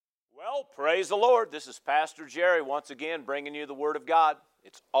Well, praise the Lord. This is Pastor Jerry once again bringing you the Word of God.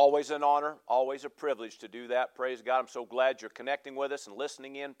 It's always an honor, always a privilege to do that. Praise God. I'm so glad you're connecting with us and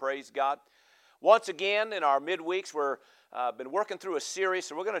listening in. Praise God. Once again, in our midweeks, we've been working through a series,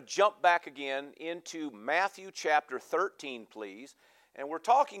 so we're going to jump back again into Matthew chapter 13, please. And we're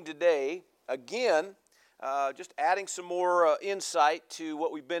talking today, again, just adding some more insight to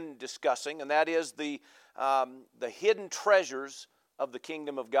what we've been discussing, and that is the hidden treasures of the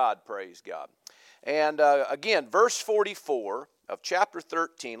kingdom of God, praise God. And again, verse 44 of chapter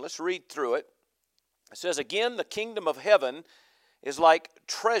 13, let's read through it. It says, "Again, the kingdom of heaven is like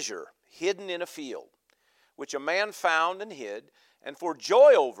treasure hidden in a field, which a man found and hid, and for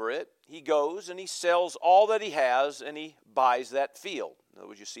joy over it, he goes and he sells all that he has, and he buys that field." In other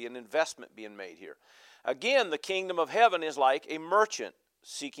words, you see an investment being made here. "Again, the kingdom of heaven is like a merchant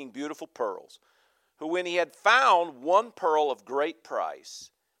seeking beautiful pearls, who when he had found one pearl of great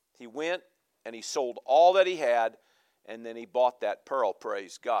price, he went and he sold all that he had, and then he bought that pearl."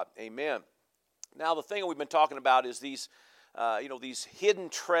 Praise God. Amen. Now, the thing we've been talking about is these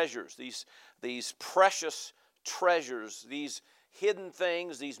hidden treasures, these precious treasures, these hidden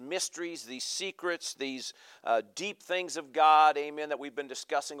things, these mysteries, these secrets, these deep things of God, amen, that we've been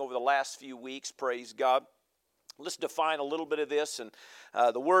discussing over the last few weeks. Praise God. Let's define a little bit of this. And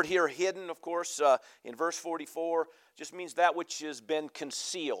the word here, hidden, of course, in verse 44, just means that which has been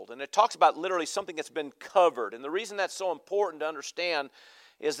concealed. And it talks about literally something that's been covered. And the reason that's so important to understand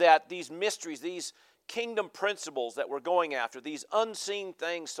is that these mysteries, these kingdom principles that we're going after, these unseen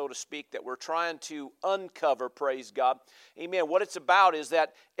things, so to speak, that we're trying to uncover, praise God. Amen. What it's about is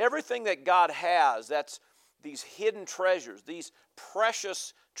that everything that God has, that's these hidden treasures, these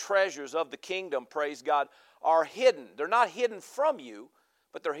precious treasures of the kingdom, praise God, are hidden. They're not hidden from you,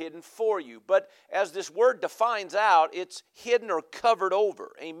 but they're hidden for you. But as this word defines out, it's hidden or covered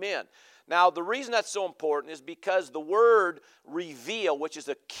over. Amen. Now, the reason that's so important is because the word reveal, which is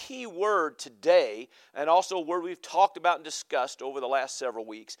a key word today, and also a word we've talked about and discussed over the last several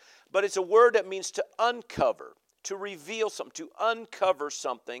weeks, but it's a word that means to uncover, to reveal something, to uncover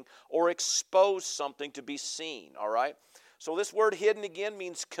something, or expose something to be seen, all right? So this word hidden, again,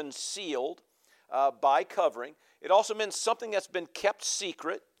 means concealed by covering. It also means something that's been kept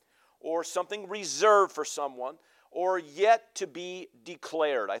secret, or something reserved for someone, or yet to be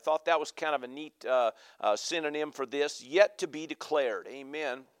declared. I thought that was kind of a neat synonym for this, yet to be declared.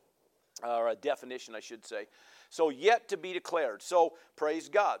 Amen. Or a definition, I should say. So yet to be declared. So praise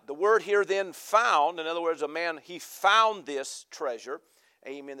God. The word here then found, in other words, a man, he found this treasure,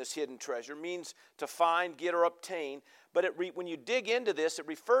 amen, this hidden treasure, means to find, get, or obtain. But when you dig into this, it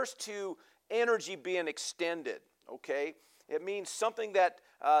refers to energy being extended, okay? It means something that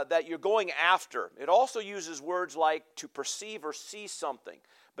you're going after. It also uses words like to perceive or see something.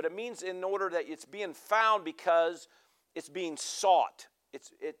 But it means in order that it's being found because it's being sought.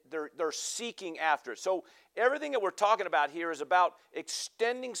 They're seeking after it. So everything that we're talking about here is about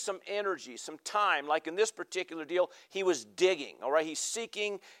extending some energy, some time. Like in this particular deal, he was digging, all right? He's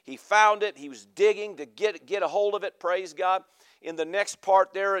seeking, he found it, he was digging to get a hold of it, praise God. In the next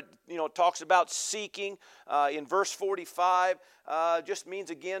part there, it talks about seeking. In verse 45, just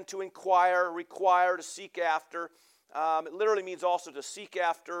means again to inquire, require, to seek after. It literally means also to seek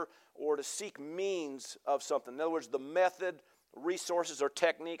after or to seek means of something. In other words, the method, resources, or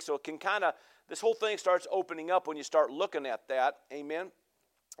technique. So it can this whole thing starts opening up when you start looking at that. Amen.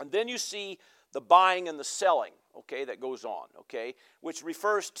 And then you see the buying and the selling, okay, that goes on, okay, which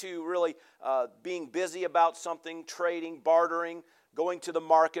refers to really being busy about something, trading, bartering, going to the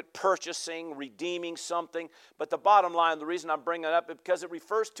market, purchasing, redeeming something. But the bottom line, the reason I'm bringing it up is because it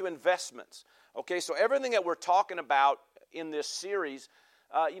refers to investments, okay? So everything that we're talking about in this series,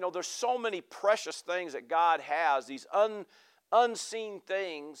 there's so many precious things that God has, these unseen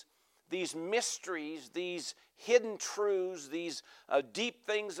things, these mysteries, these hidden truths, these deep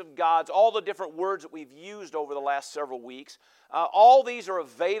things of God's, all the different words that we've used over the last several weeks, all these are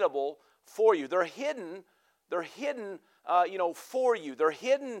available for you. They're hidden for you. They're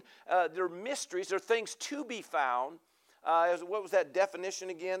hidden, they're mysteries, they're things to be found. What was that definition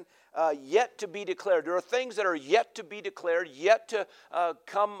again? Yet to be declared. There are things that are yet to be declared, yet to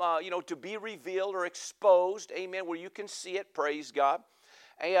come, to be revealed or exposed, amen, where you can see it, praise God.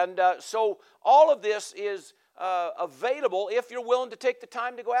 And so all of this is available if you're willing to take the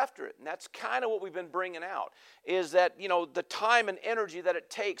time to go after it. And that's kind of what we've been bringing out, is that, the time and energy that it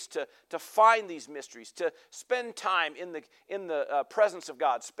takes to find these mysteries, to spend time in the presence of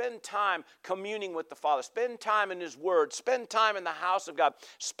God, spend time communing with the Father, spend time in His Word, spend time in the house of God,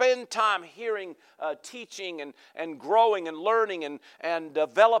 spend time hearing teaching and growing and learning and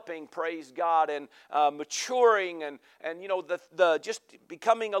developing, praise God, and maturing and the just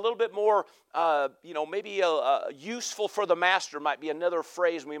becoming a little bit more maybe useful for the master might be another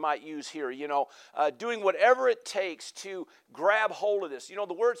phrase we might use here, doing whatever it takes to grab hold of this.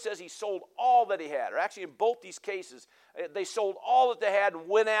 The Word says he sold all that he had, or actually in both these cases, they sold all that they had and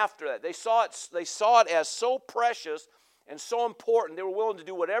went after that. They saw it as so precious and so important, they were willing to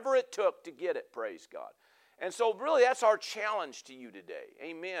do whatever it took to get it, praise God. And so really that's our challenge to you today,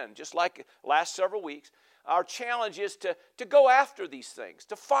 amen. Just like last several weeks, our challenge is to go after these things,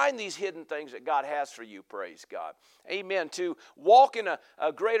 to find these hidden things that God has for you, praise God. Amen. To walk in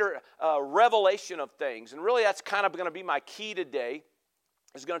a greater revelation of things. And really that's kind of going to be my key today,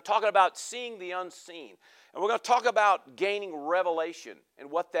 is going to talk about seeing the unseen. And we're going to talk about gaining revelation and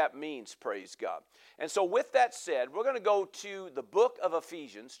what that means, praise God. And so with that said, we're going to go to the book of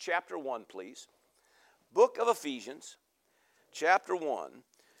Ephesians, chapter 1, please. Book of Ephesians, chapter 1.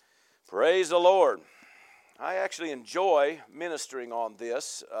 Praise the Lord. I actually enjoy ministering on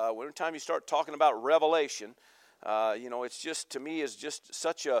this. Every time you start talking about revelation, it's just, to me, is just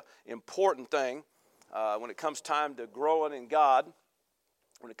such an important thing when it comes time to growing in God,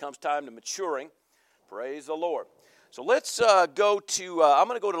 when it comes time to maturing. Praise the Lord. So let's go to, I'm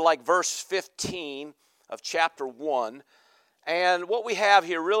going to go to like verse 15 of chapter 1. And what we have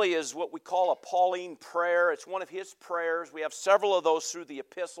here really is what we call a Pauline prayer. It's one of his prayers. We have several of those through the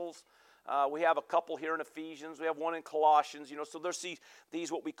epistles. We have a couple here in Ephesians. We have one in Colossians. So there's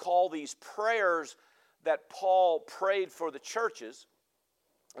these what we call these prayers that Paul prayed for the churches.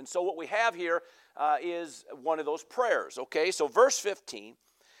 And so what we have here is one of those prayers. Okay, so verse 15,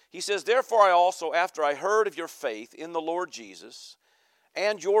 he says, "Therefore I also, after I heard of your faith in the Lord Jesus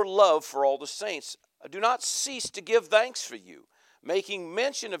and your love for all the saints, I do not cease to give thanks for you, making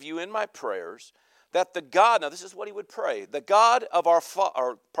mention of you in my prayers, that the God," now this is what he would pray, "the God of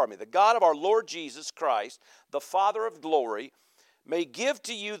the God of our Lord Jesus Christ, the Father of glory, may give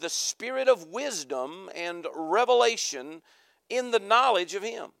to you the spirit of wisdom and revelation in the knowledge of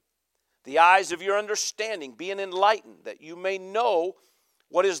him, the eyes of your understanding being enlightened, that you may know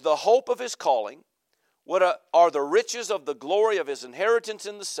what is the hope of his calling, what are the riches of the glory of his inheritance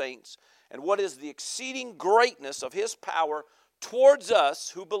in the saints, and what is the exceeding greatness of his power towards us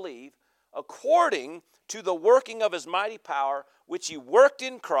who believe, according to the working of his mighty power, which he worked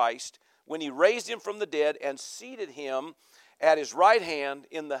in Christ when he raised him from the dead and seated him at his right hand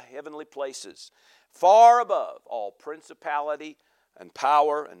in the heavenly places, far above all principality and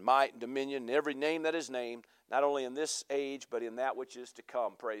power and might and dominion and every name that is named, not only in this age, but in that which is to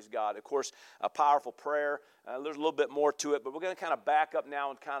come." Praise God. Of course, a powerful prayer. There's a little bit more to it, but we're going to kind of back up now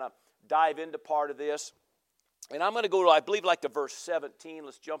and kind of dive into part of this. And I'm going to go to, I believe, like to verse 17.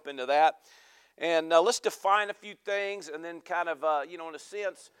 Let's jump into that. And let's define a few things and then kind of, in a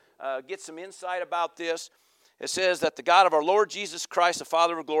sense, get some insight about this. It says that the God of our Lord Jesus Christ, the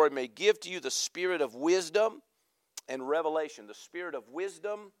Father of glory, may give to you the spirit of wisdom and revelation. The spirit of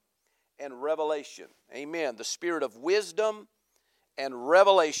wisdom and revelation. Amen. The spirit of wisdom and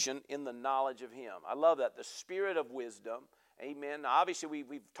revelation in the knowledge of him. I love that. The spirit of wisdom. Amen. Now, obviously,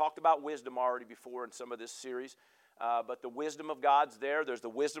 we've talked about wisdom already before in some of this series. But the wisdom of God's there. There's the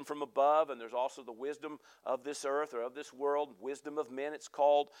wisdom from above, and there's also the wisdom of this earth or of this world. Wisdom of men, it's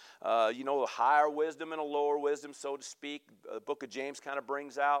called. A higher wisdom and a lower wisdom, so to speak. The book of James kind of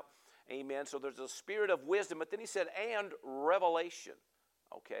brings out. Amen. So there's a spirit of wisdom. But then he said, and revelation.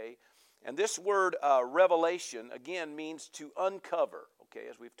 Okay. And this word revelation, again, means to uncover. Okay,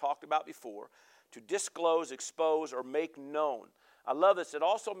 as we've talked about before. To disclose, expose, or make known. I love this. It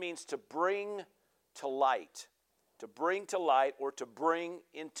also means to bring to light. To bring to light or to bring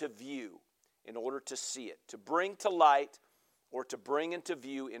into view in order to see it. To bring to light or to bring into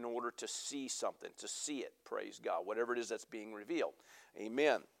view in order to see something. To see it, praise God. Whatever it is that's being revealed.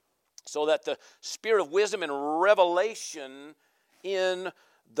 Amen. So that the spirit of wisdom and revelation in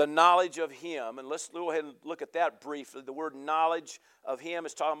the knowledge of him. And let's go ahead and look at that briefly. The word knowledge of him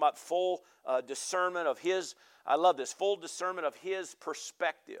is talking about full discernment of his, I love this, full discernment of his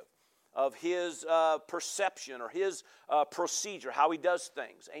perspective. His perception or His procedure, how He does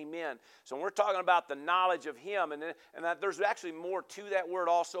things. Amen. So when we're talking about the knowledge of Him, and that there's actually more to that word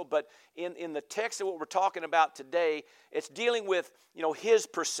also, but in the text of what we're talking about today, it's dealing with, His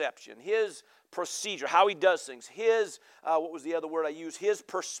perception, His procedure, how He does things, His, what was the other word I used? His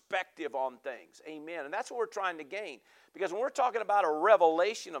perspective on things. Amen. And that's what we're trying to gain. Because when we're talking about a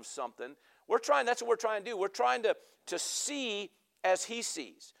revelation of something, that's what we're trying to do. We're trying to see as He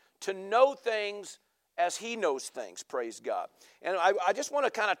sees, to know things as He knows things, praise God. And I just want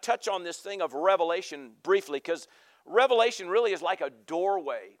to kind of touch on this thing of revelation briefly, because revelation really is like a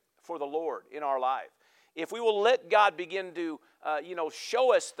doorway for the Lord in our life. If we will let God begin to,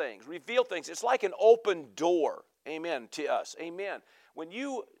 show us things, reveal things, it's like an open door, amen, to us, amen. When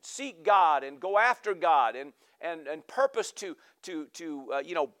you seek God and go after God and purpose to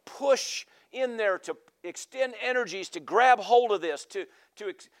push in there, to extend energies, to grab hold of this, to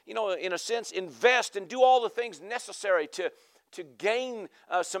in a sense, invest and do all the things necessary to gain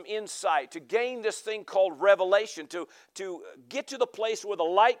some insight, to gain this thing called revelation, to get to the place where the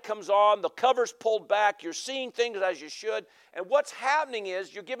light comes on, the cover's pulled back, you're seeing things as you should, and what's happening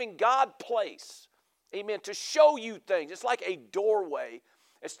is you're giving God place, amen, to show you things. It's like a doorway.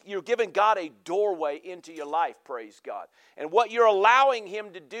 You're giving God a doorway into your life, praise God. And what you're allowing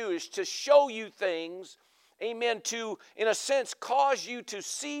Him to do is to show you things, amen, to, in a sense, cause you to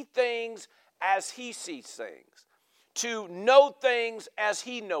see things as He sees things, to know things as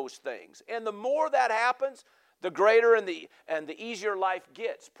He knows things. And the more that happens, the greater and the easier life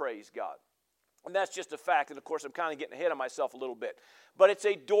gets, praise God. And that's just a fact. And of course, I'm kind of getting ahead of myself a little bit. But it's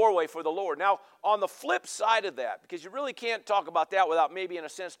a doorway for the Lord. Now, on the flip side of that, because you really can't talk about that without maybe, in a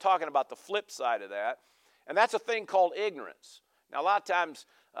sense, talking about the flip side of that, and that's a thing called ignorance. Now, a lot of times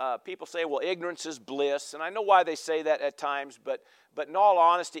people say, well, ignorance is bliss. And I know why they say that at times, but in all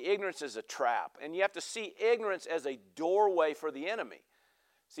honesty, ignorance is a trap. And you have to see ignorance as a doorway for the enemy.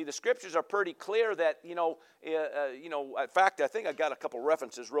 See, the scriptures are pretty clear that, in fact, I think I got a couple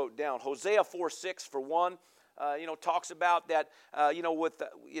references wrote down. Hosea 4:6 for one, talks about that,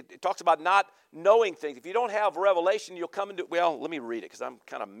 it talks about not knowing things. If you don't have revelation, you'll come into, well, let me read it because I'm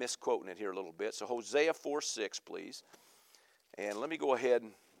kind of misquoting it here a little bit. So Hosea 4:6, please. And let me go ahead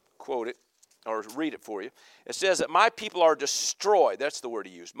and quote it or read it for you. It says that my people are destroyed. That's the word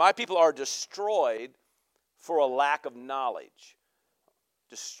he used. My people are destroyed for a lack of knowledge.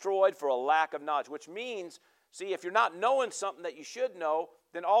 Destroyed for a lack of knowledge, which means, see, if you're not knowing something that you should know,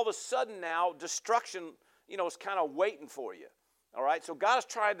 then all of a sudden now destruction, is kind of waiting for you. All right? So God is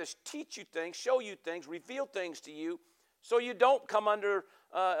trying to teach you things, show you things, reveal things to you so you don't come under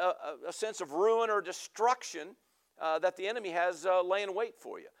a sense of ruin or destruction that the enemy has laying wait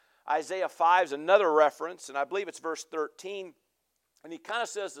for you. Isaiah 5 is another reference, and I believe it's verse 13. And he kind of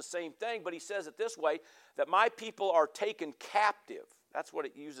says the same thing, but he says it this way, that my people are taken captive. That's what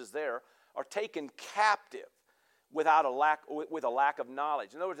it uses there, are taken captive with a lack of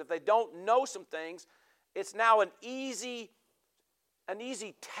knowledge. In other words, if they don't know some things, it's now an easy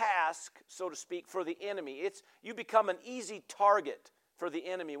task, so to speak, for the enemy. You become an easy target for the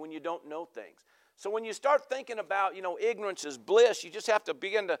enemy when you don't know things. So when you start thinking about, ignorance is bliss, you just have to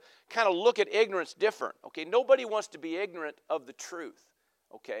begin to kind of look at ignorance different. Okay, nobody wants to be ignorant of the truth.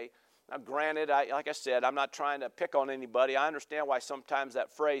 Okay. Now, granted, like I said, I'm not trying to pick on anybody. I understand why sometimes that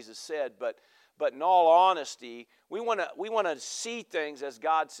phrase is said, but in all honesty, we want to see things as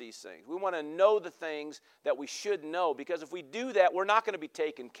God sees things. We want to know the things that we should know, because if we do that, we're not going to be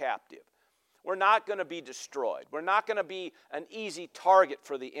taken captive. We're not going to be destroyed. We're not going to be an easy target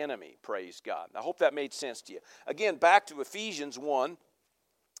for the enemy, praise God. I hope that made sense to you. Again, back to Ephesians 1,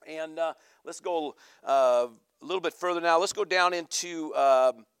 and let's go a little bit further now. Let's go down into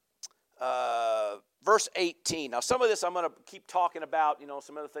verse 18. Now, some of this I'm going to keep talking about,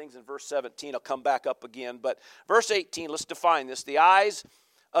 some other things in verse 17. I'll come back up again. But verse 18, let's define this. The eyes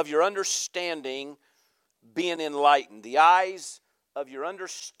of your understanding being enlightened. The eyes of your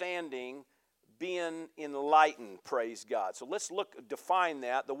understanding being enlightened, praise God. So let's define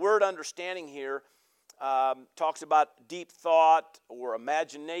that. The word understanding here talks about deep thought or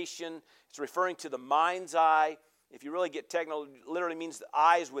imagination. It's referring to the mind's eye. If you really get technical, it literally means the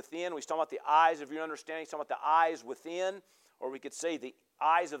eyes within. We're talking about the eyes of your understanding. We're talking about the eyes within, or we could say the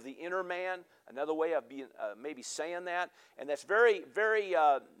eyes of the inner man. Another way of maybe saying that. And that's very, very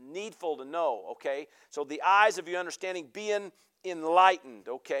needful to know, okay? So the eyes of your understanding being enlightened,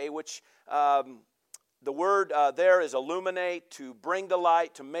 okay, which the word there is illuminate, to bring to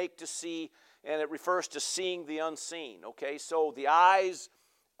light, to make to see, and it refers to seeing the unseen, okay? So the eyes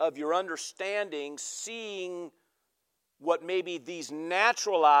of your understanding, seeing what maybe these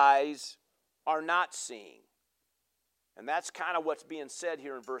natural eyes are not seeing. And that's kind of what's being said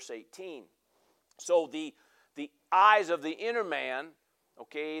here in verse 18. So the eyes of the inner man,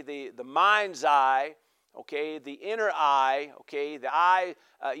 okay, the mind's eye, okay, the inner eye, okay, the eye,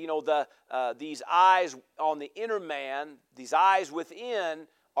 these eyes on the inner man, these eyes within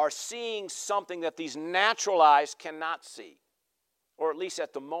are seeing something that these natural eyes cannot see, or at least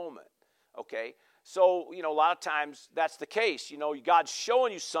at the moment, okay? So, a lot of times that's the case. God's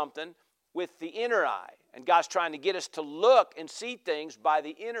showing you something with the inner eye, and God's trying to get us to look and see things by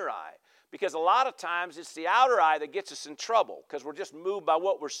the inner eye, because a lot of times it's the outer eye that gets us in trouble, because we're just moved by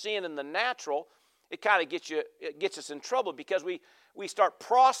what we're seeing in the natural. It kind of gets us in trouble because we start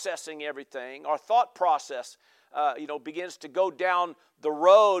processing everything. Our thought process, begins to go down the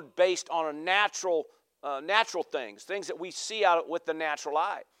road based on a natural things that we see out with the natural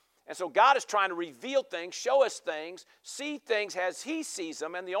eye. And so God is trying to reveal things, show us things, see things as He sees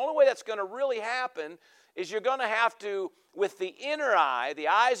them. And the only way that's going to really happen is you're going to have to, with the inner eye, the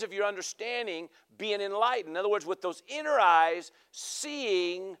eyes of your understanding, being enlightened. In other words, with those inner eyes,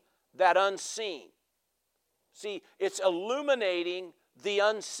 seeing that unseen. See, it's illuminating the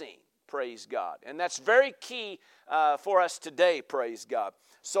unseen, praise God. And that's very key for us today, praise God.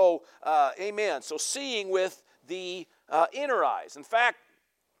 So, amen. So seeing with the inner eyes. In fact,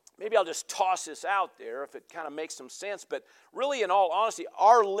 maybe I'll just toss this out there if it kind of makes some sense, but really, in all honesty,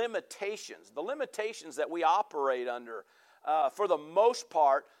 our limitations, the limitations that we operate under, for the most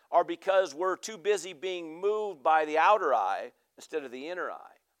part, are because we're too busy being moved by the outer eye instead of the inner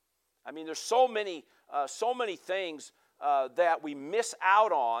eye. I mean, there's so many things that we miss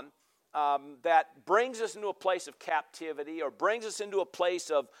out on that brings us into a place of captivity or brings us into a place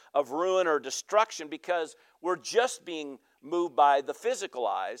of ruin or destruction because we're just being moved by the physical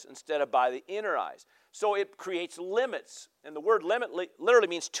eyes instead of by the inner eyes. So it creates limits. And the word limit literally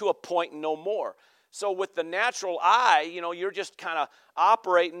means to a point and no more. So with the natural eye, you're just kind of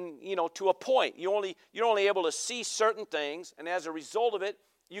operating, to a point. You're only able to see certain things, and as a result of it,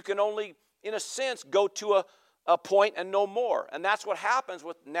 you can only, in a sense, go to a point and no more. And that's what happens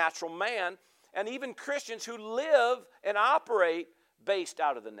with natural man and even Christians who live and operate based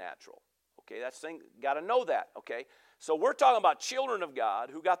out of the natural. Okay, that's the thing, got to know that, okay? So we're talking about children of God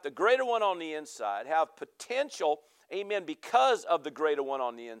who got the greater one on the inside, have potential, amen, because of the greater one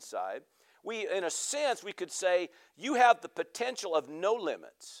on the inside. In a sense, we could say you have the potential of no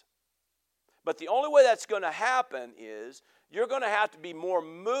limits. But the only way that's going to happen is you're going to have to be more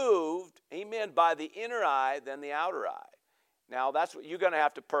moved, amen, by the inner eye than the outer eye. Now, that's what you're going to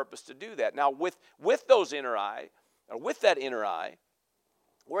have to purpose to do that. Now, with those inner eye, or with that inner eye,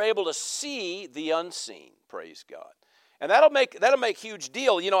 we're able to see the unseen, praise God. And that'll make huge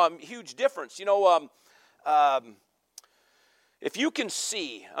deal, huge difference. If you can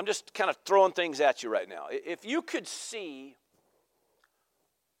see, I'm just kind of throwing things at you right now. If you could see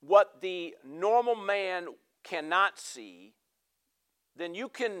what the normal man cannot see, then you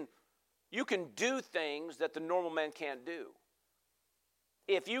can do things that the normal man can't do.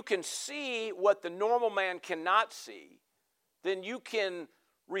 If you can see what the normal man cannot see, then you can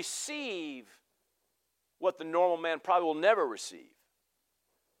receive what the normal man probably will never receive.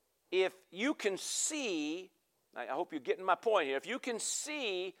 If you can see, I hope you're getting my point here, if you can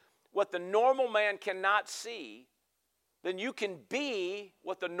see what the normal man cannot see, then you can be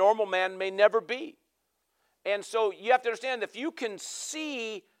what the normal man may never be. And so you have to understand that if you can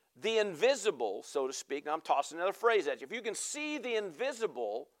see the invisible, so to speak, now I'm tossing another phrase at you, if you can see the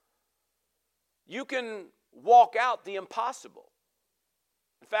invisible, you can walk out the impossible.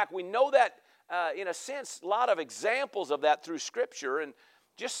 In fact, we know that, in a sense, a lot of examples of that through Scripture, and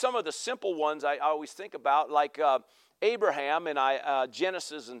just some of the simple ones I always think about, like Abraham in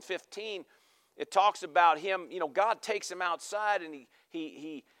Genesis 15, it talks about him, God takes him outside and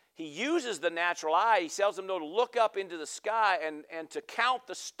he uses the natural eye. He tells him to look up into the sky and to count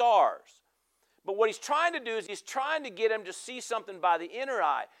the stars. But what he's trying to do is he's trying to get him to see something by the inner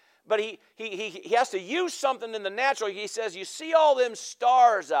eye. But he has to use something in the natural. He says, you see all them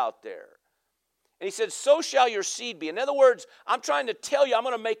stars out there. And he said, so shall your seed be. In other words, I'm trying to tell you, I'm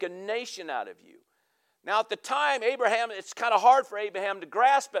going to make a nation out of you. Now, at the time, Abraham, it's kind of hard for Abraham to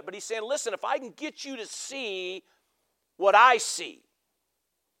grasp it, but he's saying, listen, if I can get you to see what I see,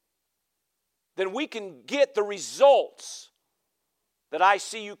 then we can get the results that I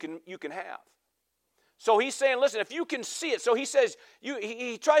see you can have. So he's saying, listen, if you can see it. So he says,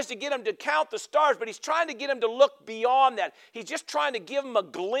 he tries to get him to count the stars, but he's trying to get him to look beyond that. He's just trying to give him a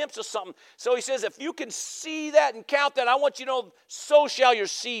glimpse of something. So he says, if you can see that and count that, I want you to know, so shall your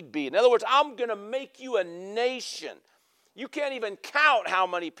seed be. In other words, I'm going to make you a nation. You can't even count how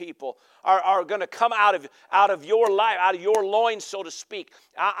many people are going to come out of your life, out of your loins, so to speak.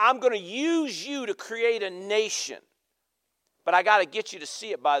 I'm going to use you to create a nation. But I got to get you to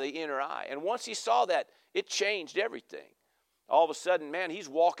see it by the inner eye. And once he saw that, it changed everything. All of a sudden, man, he's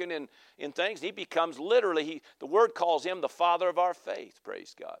walking in things. He becomes literally, the Word calls him the father of our faith,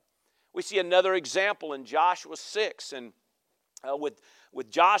 praise God. We see another example in Joshua 6, and with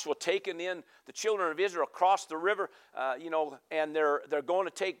Joshua taking in the children of Israel across the river, and they're going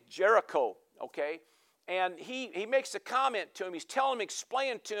to take Jericho, okay? And he makes a comment to him. He's telling him,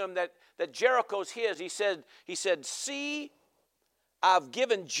 explaining to him that Jericho's his. He said, see, I've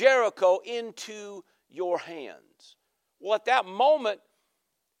given Jericho into your hands. Well, at that moment,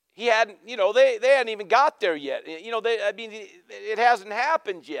 he hadn't, they hadn't even got there yet. It hasn't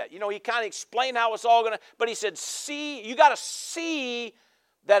happened yet. He kind of explained how it's all going to, but he said, see, you got to see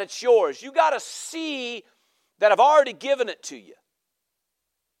that it's yours. You got to see that I've already given it to you.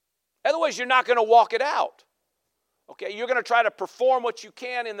 Otherwise, you're not going to walk it out. Okay, you're going to try to perform what you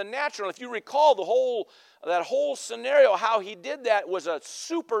can in the natural. If you recall that whole scenario, how he did that was a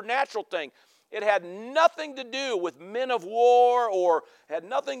supernatural thing. It had nothing to do with men of war, or had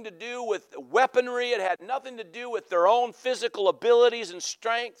nothing to do with weaponry. It had nothing to do with their own physical abilities and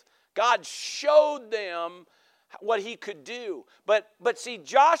strength. God showed them what he could do. But see,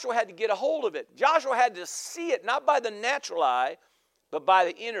 Joshua had to get a hold of it. Joshua had to see it, not by the natural eye, but by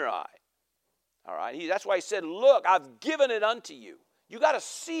the inner eye. All right, that's why he said, look, I've given it unto you. You got to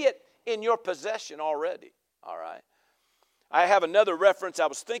see it in your possession already. All right. I have another reference I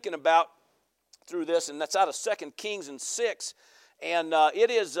was thinking about through this, and that's out of 2 Kings 6. And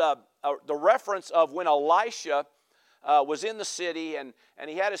it is the reference of when Elisha was in the city, and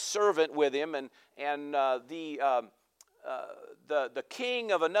he had his servant with him, and the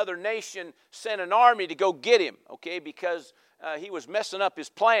king of another nation sent an army to go get him, okay, because he was messing up his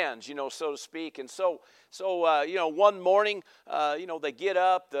plans, so to speak. And so one morning, they get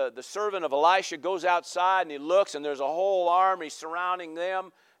up. The servant of Elisha goes outside and he looks, and there's a whole army surrounding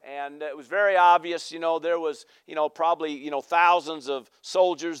them. And it was very obvious, there was, probably, thousands of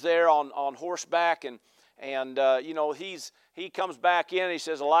soldiers there on horseback. And he comes back in and he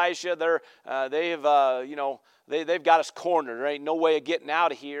says, Elisha, they've got us cornered. There ain't no way of getting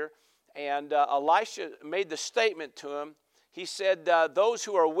out of here. And Elisha made the statement to him. He said, those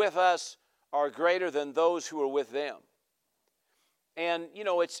who are with us are greater than those who are with them. And,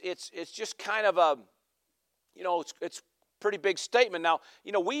 it's just kind of a, it's pretty big statement. Now,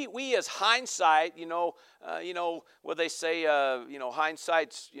 we as hindsight, what they say,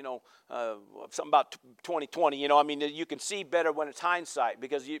 hindsight's, something about 20/20. You can see better when it's hindsight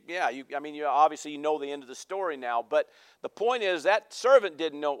because obviously the end of the story now. But the point is that servant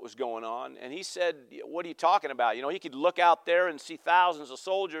didn't know what was going on, and he said, "What are you talking about?" He could look out there and see thousands of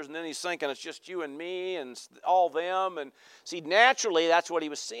soldiers, and then he's thinking it's just you and me and all them. And see, naturally, that's what he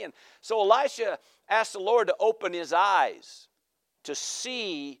was seeing. So Elisha asked the Lord to open his eyes to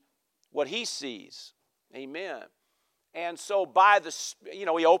see what he sees. Amen. And so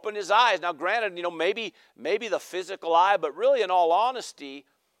he opened his eyes. Now, granted, maybe the physical eye, but really, in all honesty,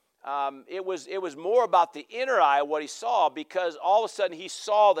 it was more about the inner eye, what he saw, because all of a sudden he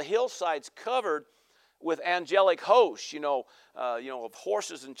saw the hillsides covered with angelic hosts, of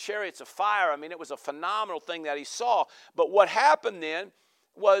horses and chariots of fire. It was a phenomenal thing that he saw. But what happened then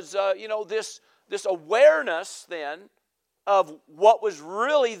was, this awareness then of what was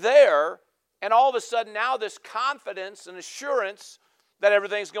really there, and all of a sudden now this confidence and assurance that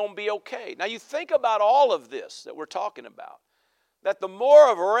everything's going to be okay. Now you think about all of this that we're talking about, that the more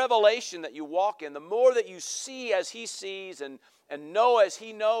of a revelation that you walk in, the more that you see as he sees and know as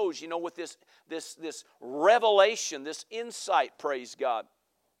he knows, with this revelation, this insight, praise God.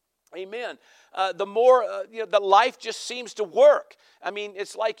 Amen. The more the life just seems to work.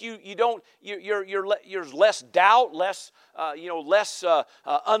 It's like you're less doubt, less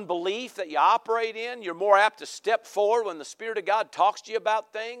unbelief that you operate in. You're more apt to step forward when the Spirit of God talks to you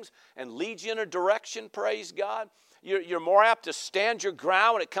about things and leads you in a direction. Praise God. You're more apt to stand your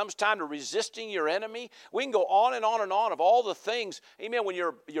ground when it comes time to resisting your enemy. We can go on and on and on of all the things, amen, when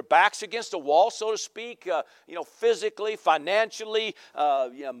your back's against a wall, so to speak, physically, financially,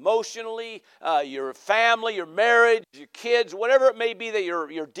 emotionally, your family, your marriage, your kids, whatever it may be that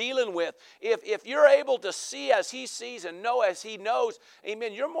you're dealing with. If you're able to see as he sees and know as he knows,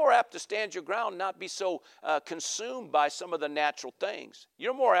 amen, you're more apt to stand your ground and not be so consumed by some of the natural things.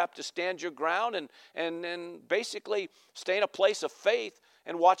 You're more apt to stand your ground and basically stay in a place of faith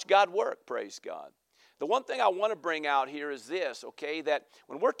and watch God work, praise God. the one thing I want to bring out here is this, okay, that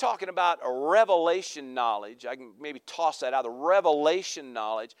when we're talking about a revelation knowledge, I can maybe toss that out, the revelation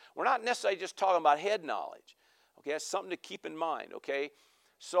knowledge, we're not necessarily just talking about head knowledge. Okay, that's something to keep in mind, okay?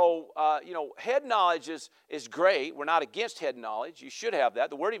 So, head knowledge is great. We're not against head knowledge. You should have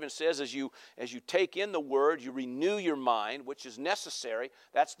that. The Word even says as you take in the Word, you renew your mind, which is necessary.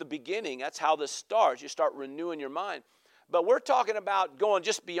 That's the beginning. That's how this starts. You start renewing your mind. But we're talking about going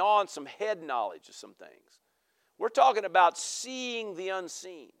just beyond some head knowledge of some things. We're talking about seeing the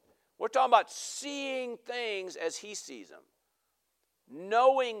unseen. We're talking about seeing things as He sees them.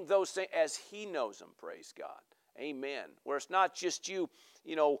 Knowing those things as He knows them, praise God. Amen. Where it's not just you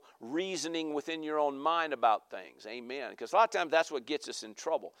reasoning within your own mind about things. Amen. Because a lot of times that's what gets us in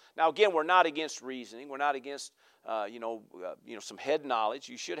trouble. Now, again, we're not against reasoning. We're not against, some head knowledge.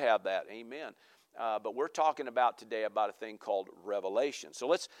 You should have that. Amen. But we're talking about today about a thing called revelation. So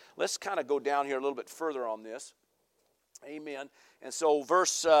let's kind of go down here a little bit further on this. Amen. And so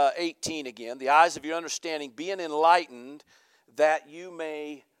verse 18 again, the eyes of your understanding being enlightened, that you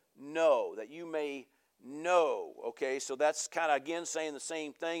may know. That you may know. Okay, so that's kind of again saying the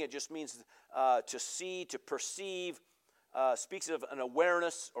same thing. It just means to see, to perceive. Speaks of an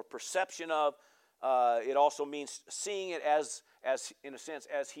awareness or perception of. It also means seeing it as in a sense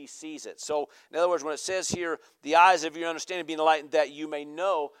as He sees it. So in other words, when it says here, the eyes of your understanding being enlightened, that you may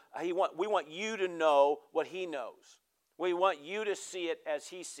know, we want you to know what He knows. We want you to see it as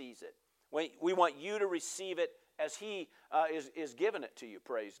He sees it. We want you to receive it as He is giving it to you,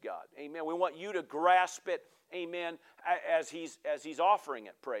 praise God. Amen. We want you to grasp it, amen, as He's offering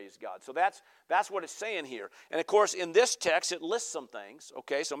it, praise God. So that's what it's saying here. And of course, in this text, it lists some things,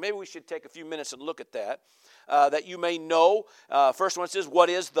 okay? So maybe we should take a few minutes and look at that. That you may know. First one says, what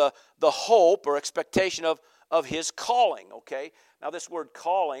is the hope or expectation of His calling, okay? Now this word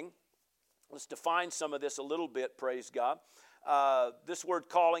calling, let's define some of this a little bit, praise God. This word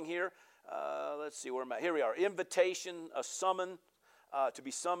calling here, let's see, where am I? Here we are. Invitation, a summon, to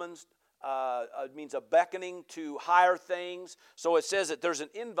be summoned. It means a beckoning to higher things. So it says that there's an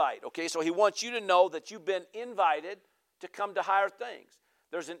invite, okay? So He wants you to know that you've been invited to come to higher things.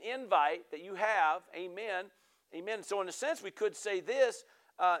 There's an invite that you have, amen, amen. So in a sense, we could say this,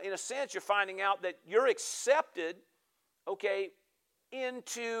 in a sense, you're finding out that you're accepted, okay,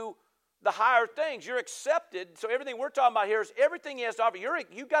 into the higher things. You're accepted. So everything we're talking about here is everything He has to offer.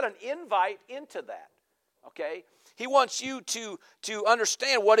 You've got an invite into that, okay? He wants you to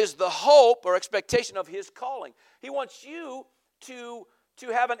understand what is the hope or expectation of His calling. He wants you to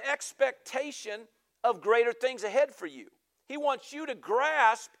have an expectation of greater things ahead for you. He wants you to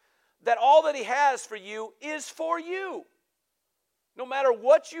grasp that all that He has for you is for you. No matter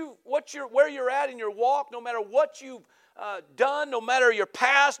where you're at in your walk, no matter what you've done, no matter your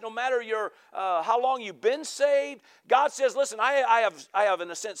past, no matter how long you've been saved, God says, listen, I have in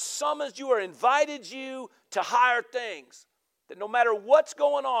a sense summoned you or invited you to higher things. That no matter what's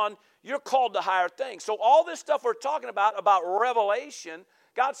going on, you're called to higher things. So all this stuff we're talking about revelation,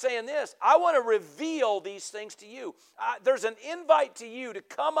 God's saying this, I want to reveal these things to you. There's an invite to you to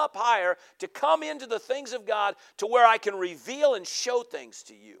come up higher, to come into the things of God, to where I can reveal and show things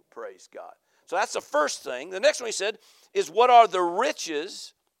to you. Praise God. So that's the first thing. The next one He said is, what are the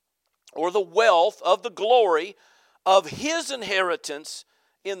riches or the wealth of the glory of His inheritance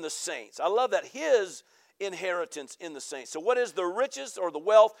in the saints? I love that, His inheritance in the saints. So what is the riches or the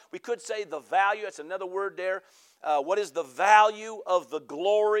wealth? We could say the value. That's another word there. What is the value of the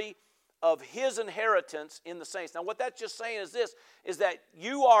glory of His inheritance in the saints? Now what that's just saying is this, is that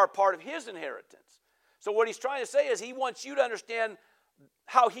you are part of His inheritance. So what He's trying to say is He wants you to understand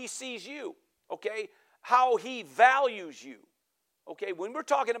how He sees you, okay? How He values you, okay? When we're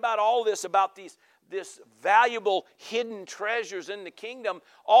talking about all this, about this valuable hidden treasures in the kingdom,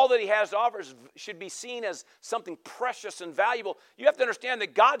 all that He has to offer should be seen as something precious and valuable. You have to understand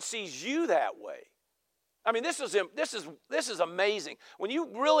that God sees you that way. I mean, this is amazing. When you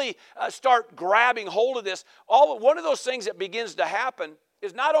really start grabbing hold of this, one of those things that begins to happen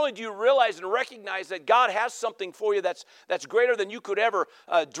is not only do you realize and recognize that God has something for you that's greater than you could ever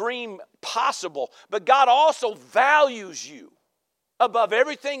dream possible, but God also values you above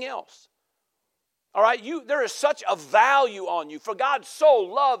everything else. All right, there is such a value on you. For God so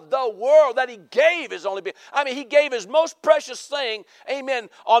loved the world that He gave His only begotten. I mean, He gave His most precious thing, amen,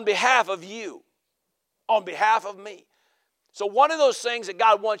 on behalf of you, on behalf of me. So one of those things that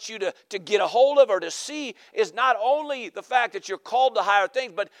God wants you to get a hold of or to see is not only the fact that you're called to higher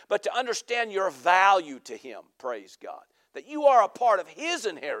things, but to understand your value to Him. Praise God. that you are a part of His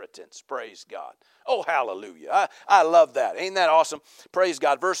inheritance. Praise God. Oh, hallelujah. I love that. Ain't that awesome? Praise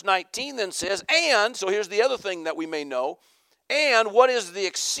God. Verse 19 then says, and, so here's the other thing that we may know, and what is the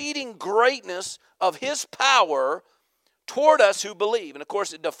exceeding greatness of His power toward us who believe. And of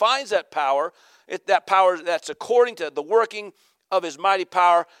course, it defines that power. That power that's according to the working of His mighty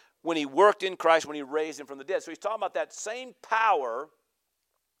power when He worked in Christ, when He raised Him from the dead. So he's talking about that same power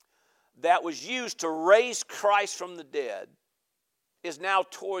that was used to raise Christ from the dead is now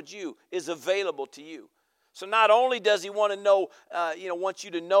towards you, is available to you. So not only does He want to know, wants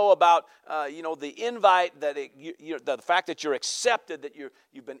you to know about, the invite, that the fact that you're accepted, that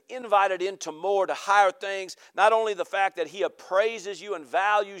you've been invited into more, to higher things. Not only the fact that He appraises you and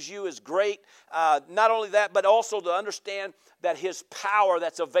values you is great. Not only that, but also to understand that His power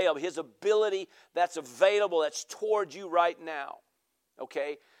that's available, His ability that's available, that's towards you right now.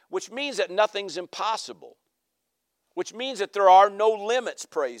 Okay? Which means that nothing's impossible. Which means that there are no limits,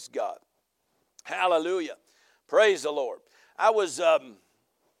 praise God. Hallelujah. Praise the Lord. I was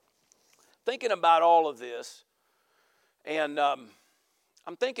thinking about all of this, and I'm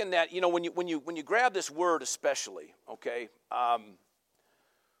thinking that, when you grab this word especially, okay,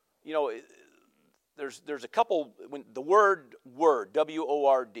 there's a couple, when the word,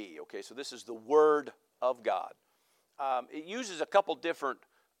 W-O-R-D, okay, so this is the Word of God. It uses a couple different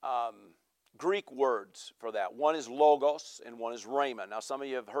Greek words for that. One is logos and one is rhema. Now, some of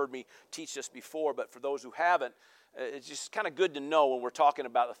you have heard me teach this before, but for those who haven't, it's just kind of good to know when we're talking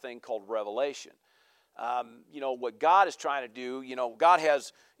about a thing called revelation. What God is trying to do, God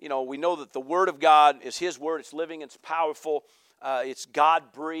has, we know that the Word of God is His Word. It's living, it's powerful, it's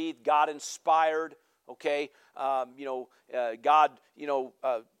God-breathed, God-inspired, okay? God,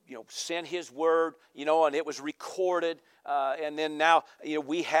 sent His Word, and it was recorded. And then now,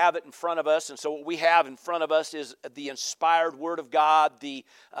 we have it in front of us. And so what we have in front of us is the inspired Word of God, the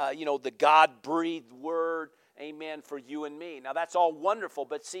God-breathed Word, amen, for you and me. Now, that's all wonderful.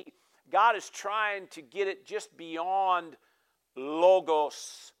 But see, God is trying to get it just beyond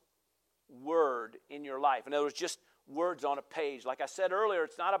logos, word in your life. In other words, just words on a page. Like I said earlier,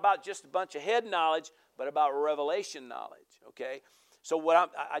 it's not about just a bunch of head knowledge, but about revelation knowledge, okay? So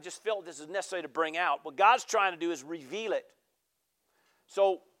what I just felt this is necessary to bring out. What God's trying to do is reveal it.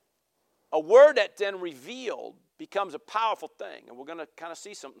 So a word that then revealed becomes a powerful thing. And we're going to kind of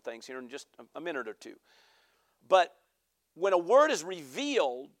see some things here in just a minute or two. But when a word is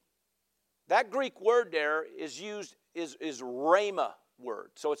revealed, that Greek word there is used, is rhema word.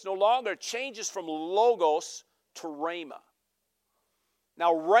 So it's no longer, changes from logos to rhema.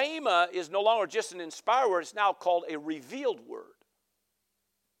 Now rhema is no longer just an inspired word. It's now called a revealed word.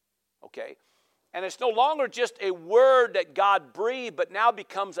 Okay? And it's no longer just a word that God breathed, but now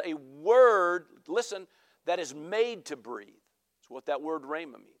becomes a word, listen, that is made to breathe. That's what that word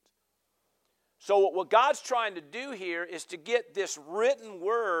rhema means. So what God's trying to do here is to get this written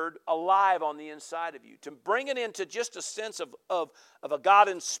word alive on the inside of you, to bring it into just a sense of a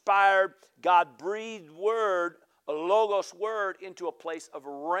God-inspired, God-breathed word, a logos word, into a place of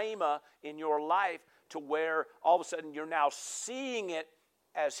rhema in your life, to where all of a sudden you're now seeing it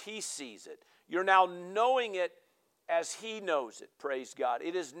as He sees it. You're now knowing it as He knows it, praise God.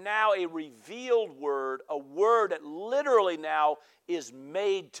 It is now a revealed word, a word that literally now is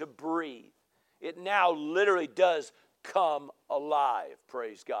made to breathe. It now literally does come alive,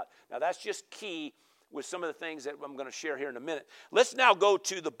 praise God. Now that's just key with some of the things that I'm going to share here in a minute. Let's now go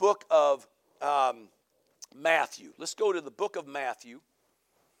to the book of Matthew. Let's go to the book of Matthew.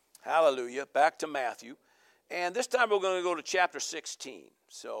 Hallelujah. Back to Matthew. And this time we're going to go to chapter 16.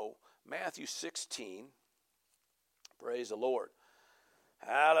 So Matthew 16. Praise the Lord.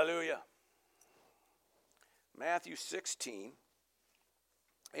 Hallelujah. Matthew 16.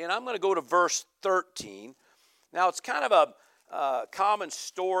 And I'm going to go to verse 13. Now, it's kind of a common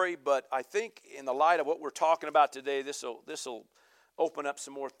story, but I think in the light of what we're talking about today, this will open up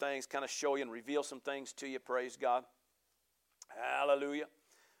some more things, kind of show you and reveal some things to you. Praise God. Hallelujah.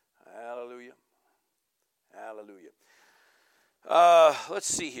 Hallelujah. Hallelujah. Let's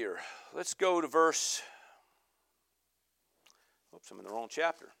see here. Let's go to verse... Oops, I'm in the wrong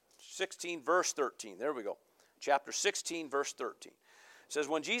chapter. 16, verse 13. There we go. Chapter 16, verse 13. It says,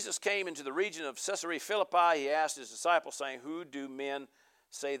 when Jesus came into the region of Caesarea Philippi, He asked His disciples, saying, who do men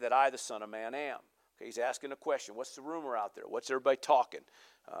say that I, the Son of Man, am? Okay, He's asking a question. What's the rumor out there? What's everybody talking?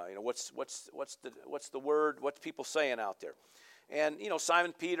 What's the word? What's people saying out there? And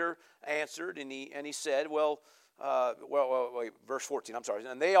Simon Peter answered, and he said, verse 14. I'm sorry.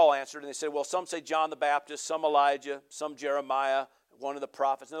 And they all answered, and they said, well, some say John the Baptist, some Elijah, some Jeremiah, one of the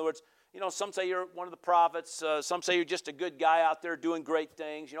prophets. In other words, some say you're one of the prophets. Some say you're just a good guy out there doing great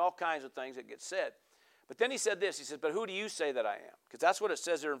things. All kinds of things that get said. But then he said this. He says, but who do you say that I am? Because that's what it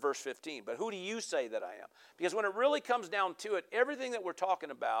says here in verse 15. But who do you say that I am? Because when it really comes down to it, everything that we're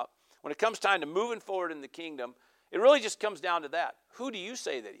talking about, when it comes time to moving forward in the kingdom, it really just comes down to that. Who do you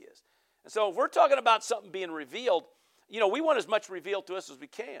say that he is? And so if we're talking about something being revealed, we want as much revealed to us as we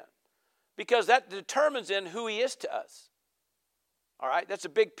can. Because that determines then who he is to us. All right? That's a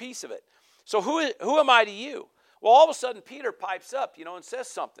big piece of it. So who am I to you? Well, all of a sudden, Peter pipes up, and says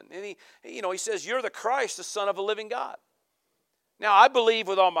something. And he says, you're the Christ, the Son of a living God. Now, I believe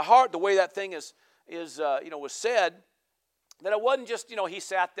with all my heart, the way that thing was said, that it wasn't just, he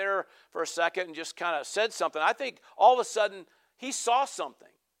sat there for a second and just kind of said something. I think all of a sudden, he saw something.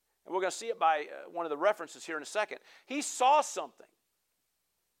 And we're going to see it by one of the references here in a second. He saw something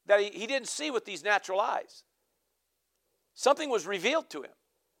that he didn't see with these natural eyes. Something was revealed to him.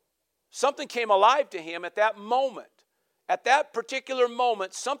 Something came alive to him at that moment. At that particular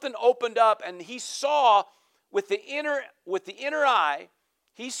moment, something opened up, and he saw with the inner eye,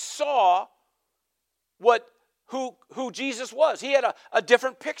 he saw who Jesus was. He had a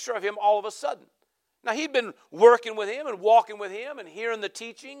different picture of him all of a sudden. Now, he'd been working with him and walking with him and hearing the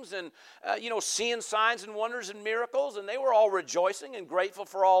teachings and, seeing signs and wonders and miracles, and they were all rejoicing and grateful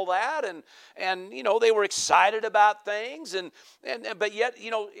for all that, and they were excited about things, but yet,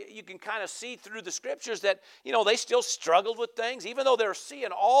 you can kind of see through the scriptures that, they still struggled with things. Even though they're seeing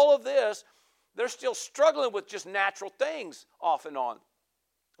all of this, they're still struggling with just natural things off and on.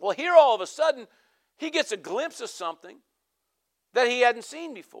 Well, here all of a sudden, he gets a glimpse of something that he hadn't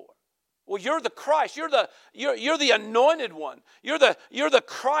seen before. Well, you're the Christ. You're the anointed one. You're the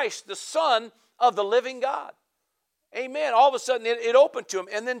Christ, the Son of the living God. Amen. All of a sudden, it opened to him.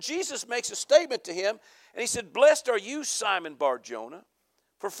 And then Jesus makes a statement to him, and he said, blessed are you, Simon Bar-Jonah,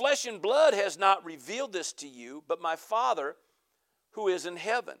 for flesh and blood has not revealed this to you, but my Father who is in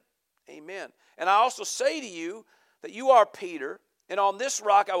heaven. Amen. And I also say to you that you are Peter, and on this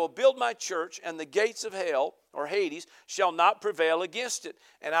rock I will build my church, and the gates of hell, or Hades, shall not prevail against it.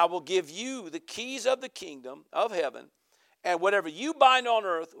 And I will give you the keys of the kingdom of heaven, and whatever you bind on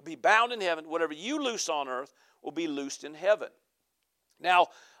earth will be bound in heaven. Whatever you loose on earth will be loosed in heaven. Now,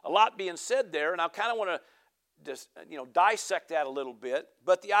 a lot being said there, and I kind of want to just, dissect that a little bit.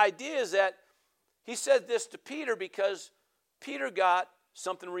 But the idea is that he said this to Peter because Peter got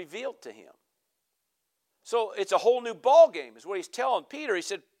something revealed to him. So it's a whole new ball game is what he's telling Peter. He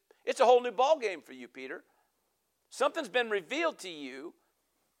said, it's a whole new ball game for you, Peter. Something's been revealed to you,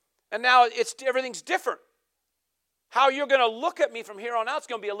 and now everything's different. How you're going to look at me from here on out is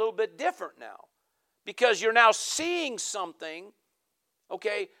going to be a little bit different now, because you're now seeing something,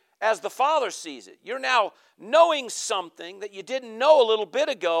 okay, as the Father sees it. You're now knowing something that you didn't know a little bit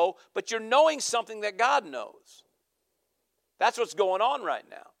ago, but you're knowing something that God knows. That's what's going on right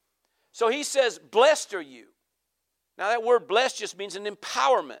now. So he says, blessed are you. Now that word blessed just means an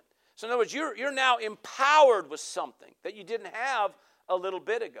empowerment. So in other words, you're now empowered with something that you didn't have a little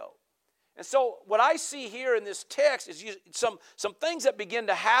bit ago. And so what I see here in this text is some things that begin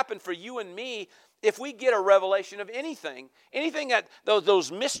to happen for you and me if we get a revelation of anything that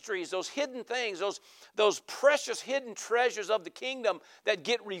those mysteries, those hidden things, those precious hidden treasures of the kingdom that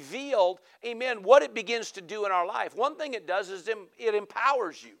get revealed, amen, what it begins to do in our life. One thing it does is it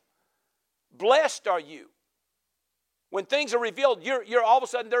empowers you. Blessed are you. When things are revealed, you're all of a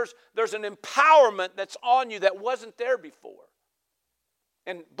sudden there's an empowerment that's on you that wasn't there before.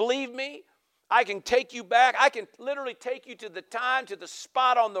 And believe me, I can take you back. I can literally take you to the time, to the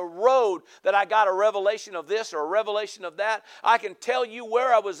spot on the road that I got a revelation of this or a revelation of that. I can tell you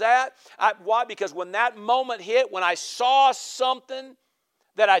where I was at. Why? Because when that moment hit, when I saw something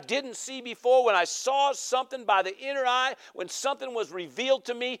that I didn't see before, when I saw something by the inner eye, when something was revealed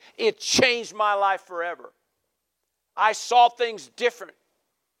to me, it changed my life forever. I saw things different.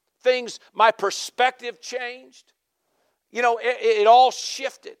 My perspective changed. It all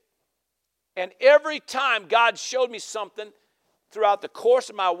shifted. And every time God showed me something throughout the course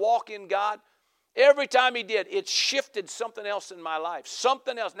of my walk in God, every time He did, it shifted something else in my life.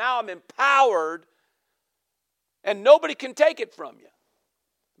 Something else. Now I'm empowered, and nobody can take it from you.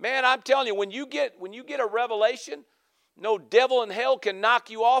 Man, I'm telling you, when you get a revelation, no devil in hell can knock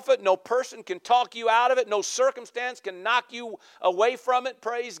you off it. No person can talk you out of it. No circumstance can knock you away from it.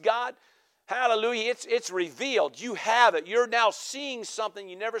 Praise God. Hallelujah. It's revealed. You have it. You're now seeing something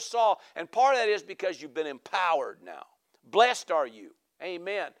you never saw. And part of that is because you've been empowered now. Blessed are you.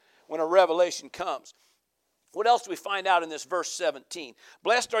 Amen. When a revelation comes. What else do we find out in this verse 17?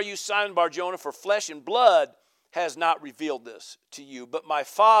 Blessed are you, Simon Bar-Jonah, for flesh and blood has not revealed this to you, but my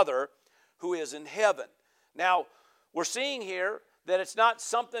Father who is in heaven. Now, we're seeing here that it's not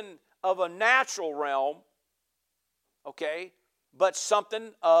something of a natural realm, okay, but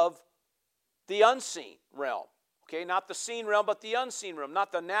something of the unseen realm. Okay, not the seen realm, but the unseen realm.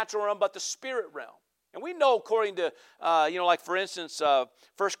 Not the natural realm, but the spirit realm. And we know according to, like for instance, 1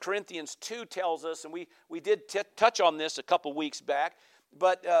 Corinthians 2 tells us, and we did touch on this a couple weeks back,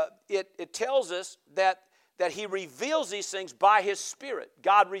 but it tells us that He reveals these things by His Spirit.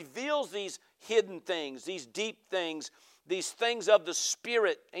 God reveals these hidden things, these deep things, these things of the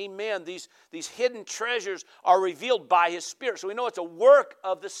Spirit. Amen. These hidden treasures are revealed by His Spirit. So we know it's a work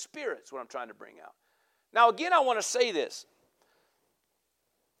of the Spirit, is what I'm trying to bring out. Now, again, I want to say this.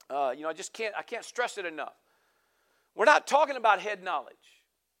 I can't stress it enough. We're not talking about head knowledge.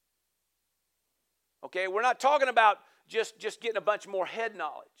 Okay, we're not talking about just getting a bunch more head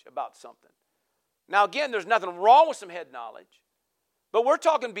knowledge about something. Now, again, there's nothing wrong with some head knowledge, but we're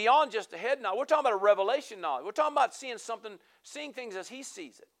talking beyond just a head knowledge. We're talking about a revelation knowledge. We're talking about seeing things as He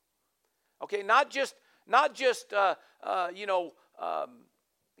sees it. Okay, not just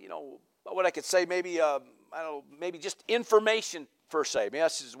what I could say, maybe maybe just information per se. Maybe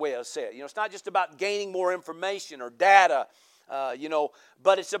that's the way I say it. It's not just about gaining more information or data,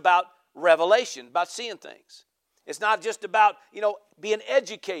 but it's about revelation, about seeing things. It's not just about, being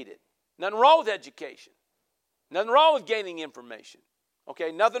educated. Nothing wrong with education. Nothing wrong with gaining information.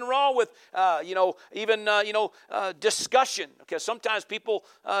 Okay, nothing wrong with, discussion. Okay, sometimes people,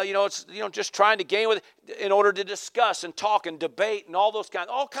 it's, just trying to gain with in order to discuss and talk and debate and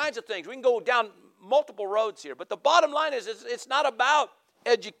all kinds of things. We can go down multiple roads here, but the bottom line is it's not about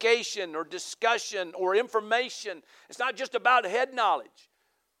education or discussion or information. It's not just about head knowledge.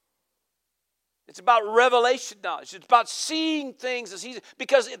 It's about revelation knowledge. It's about seeing things as He,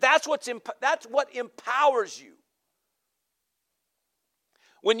 because that's what empowers you.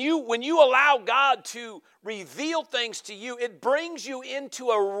 When you allow God to reveal things to you, it brings you into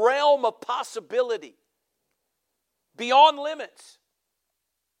a realm of possibility beyond limits.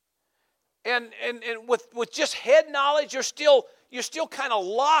 And with just head knowledge, you're still kind of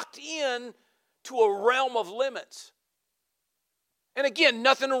locked in to a realm of limits. And again,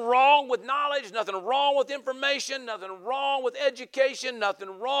 nothing wrong with knowledge, nothing wrong with information, nothing wrong with education,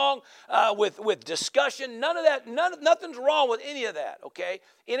 nothing wrong with discussion. None of that, nothing's wrong with any of that, okay?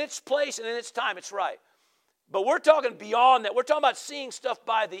 In its place and in its time, it's right. But we're talking beyond that. We're talking about seeing stuff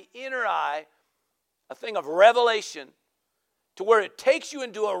by the inner eye, a thing of revelation, to where it takes you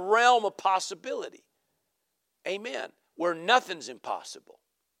into a realm of possibility. Amen. Where nothing's impossible.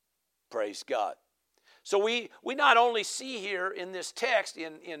 Praise God. So we not only see here in this text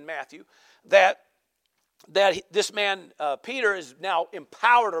in Matthew that this man, Peter, is now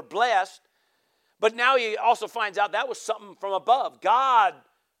empowered or blessed, but now he also finds out that was something from above. God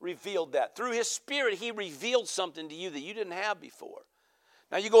revealed that. Through His Spirit, He revealed something to you that you didn't have before.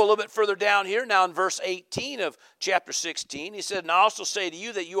 Now you go a little bit further down here, now in verse 18 of chapter 16, he said, "And I also say to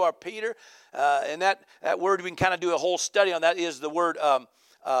you that you are Peter," and that word, we can kind of do a whole study on that, is the word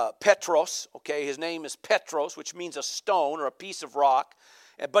Petros. Okay, his name is Petros, which means a stone or a piece of rock.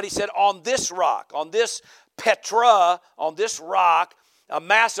 But he said, on this rock, on this Petra, on this rock, a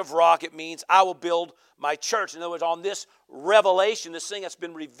massive rock, it means I will build my church. In other words, on this revelation, this thing that's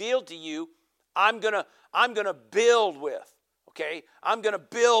been revealed to you, I'm gonna build with. Okay, I'm going to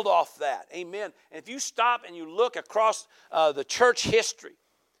build off that. Amen. And if you stop and you look across the church history,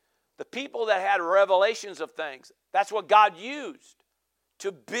 the people that had revelations of things, that's what God used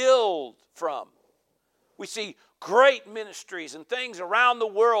to build from. We see great ministries and things around the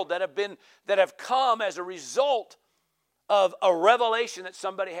world that have come as a result of a revelation that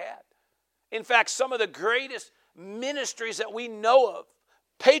somebody had. In fact, some of the greatest ministries that we know of,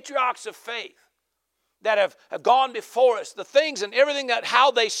 patriarchs of faith, that have gone before us, the things and everything that how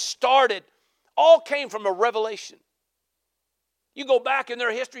they started, all came from a revelation. You go back in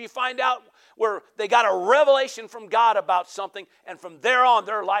their history, you find out where they got a revelation from God about something, and from there on,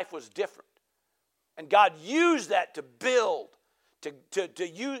 their life was different. And God used that to build.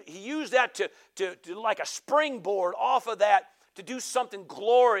 He used that to like a springboard off of that to do something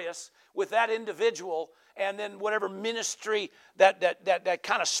glorious with that individual, and then whatever ministry that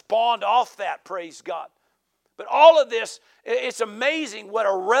kind of spawned off that, praise God. But all of this, it's amazing what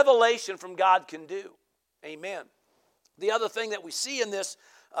a revelation from God can do. Amen. The other thing that we see in this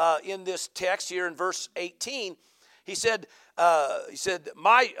text here in verse 18, he said, on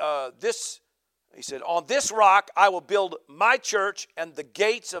this rock I will build my church, and the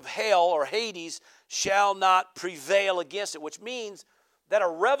gates of hell or Hades shall not prevail against it, which means that a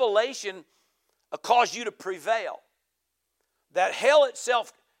revelation cause you to prevail. That hell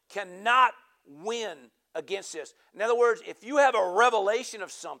itself cannot win against this. In other words, if you have a revelation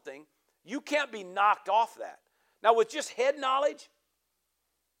of something, you can't be knocked off that. Now, with just head knowledge,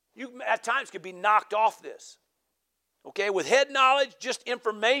 you at times could be knocked off this. Okay, with head knowledge, just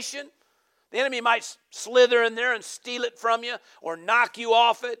information, the enemy might slither in there and steal it from you or knock you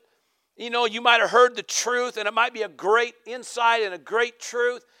off it. You know, you might have heard the truth, and it might be a great insight and a great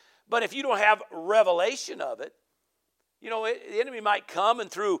truth, but if you don't have revelation of it, you know, the enemy might come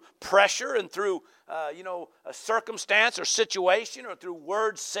and through pressure and through, a circumstance or situation or through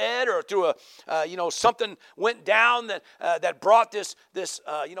words said or through something went down that brought this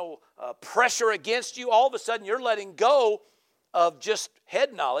pressure against you. All of a sudden, you're letting go of just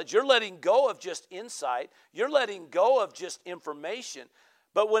head knowledge. You're letting go of just insight. You're letting go of just information.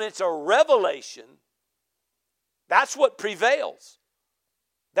 But when it's a revelation, that's what prevails.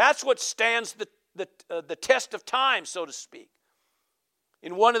 That's what stands the test of time, so to speak.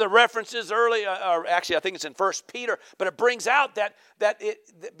 In one of the references early, or actually I think it's in 1 Peter, but it brings out that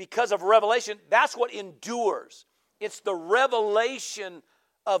because of revelation, that's what endures. It's the revelation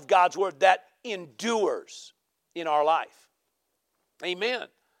of God's Word that endures in our life. Amen.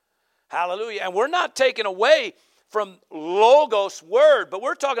 Hallelujah. And we're not taking away from Logos Word, but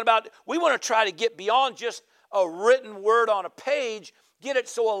we're talking about, we want to try to get beyond just a written word on a page, get it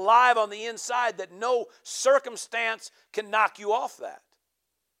so alive on the inside that no circumstance can knock you off that.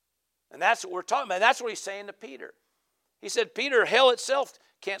 And that's what we're talking about. That's what he's saying to Peter. He said, Peter, hell itself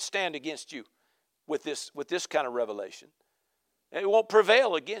can't stand against you with this kind of revelation. It won't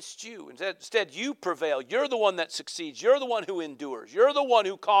prevail against you. Instead, you prevail. You're the one that succeeds. You're the one who endures. You're the one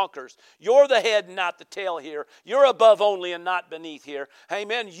who conquers. You're the head and not the tail here. You're above only and not beneath here.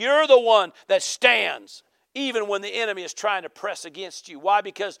 Amen. You're the one that stands even when the enemy is trying to press against you. Why?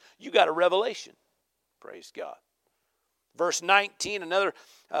 Because you got a revelation. Praise God. Verse 19, another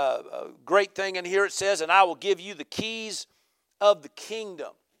great thing in here, it says, and I will give you the keys of the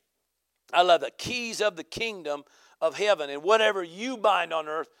kingdom. I love the keys of the kingdom of heaven. And whatever you bind on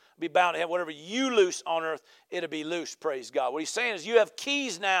earth will be bound in heaven. Whatever you loose on earth, it'll be loose. Praise God. What he's saying is you have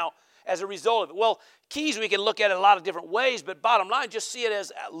keys now as a result of it. Well, keys we can look at it a lot of different ways, but bottom line, just see it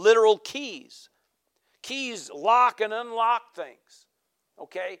as literal keys. Keys lock and unlock things.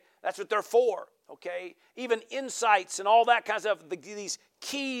 Okay? That's what they're for. Okay? Even insights and all that kind of stuff, these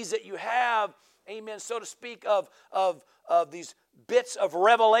keys that you have, amen, so to speak, of these bits of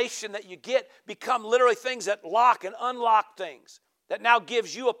revelation that you get become literally things that lock and unlock things. That now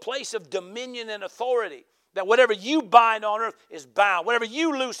gives you a place of dominion and authority. That whatever you bind on earth is bound. Whatever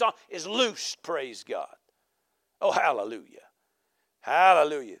you loose on is loosed, praise God. Oh, hallelujah.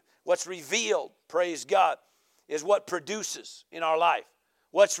 Hallelujah. What's revealed, praise God, is what produces in our life.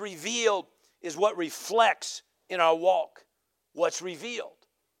 What's revealed is what reflects in our walk. What's revealed.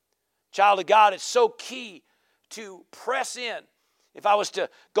 Child of God, it's so key to press in. If I was to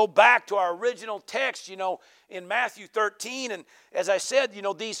go back to our original text, in Matthew 13, and as I said,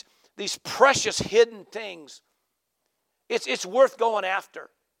 these precious hidden things, it's worth going after.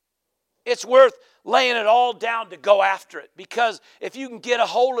 It's worth laying it all down to go after it. Because if you can get a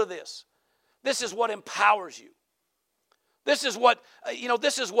hold of this is what empowers you. This is what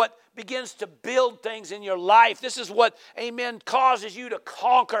begins to build things in your life. This is what, amen, causes you to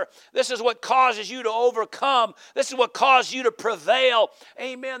conquer. This is what causes you to overcome. This is what causes you to prevail.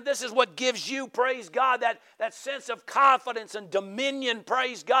 Amen. This is what gives you, praise God, that sense of confidence and dominion,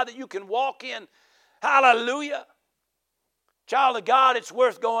 praise God, that you can walk in. Hallelujah. Child of God, it's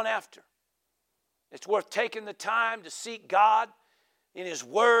worth going after. It's worth taking the time to seek God in His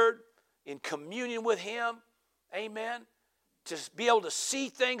Word, in communion with Him. Amen. To be able to see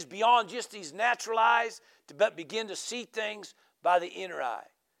things beyond just these natural eyes, to begin to see things by the inner eye.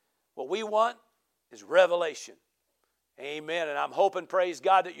 What we want is revelation. Amen. And I'm hoping, praise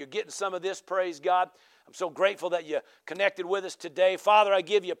God, that you're getting some of this, praise God. I'm so grateful that you connected with us today. Father, I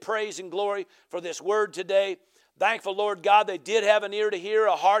give you praise and glory for this word today. Thankful, Lord God, they did have an ear to hear,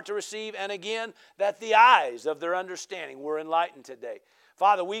 a heart to receive, and again, that the eyes of their understanding were enlightened today.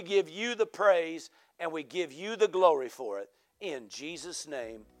 Father, we give you the praise and we give you the glory for it. In Jesus'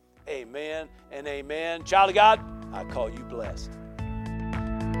 name, amen and amen. Child of God, I call you blessed.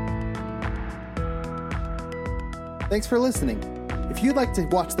 Thanks for listening. If you'd like to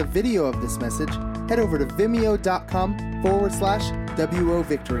watch the video of this message, head over to vimeo.com/WO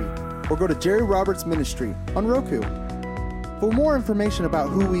Victory or go to Jerry Roberts Ministry on Roku. For more information about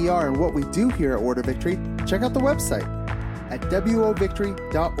who we are and what we do here at Word of Victory, check out the website at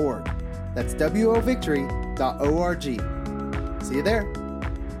wovictory.org. That's wovictory.org. See you there.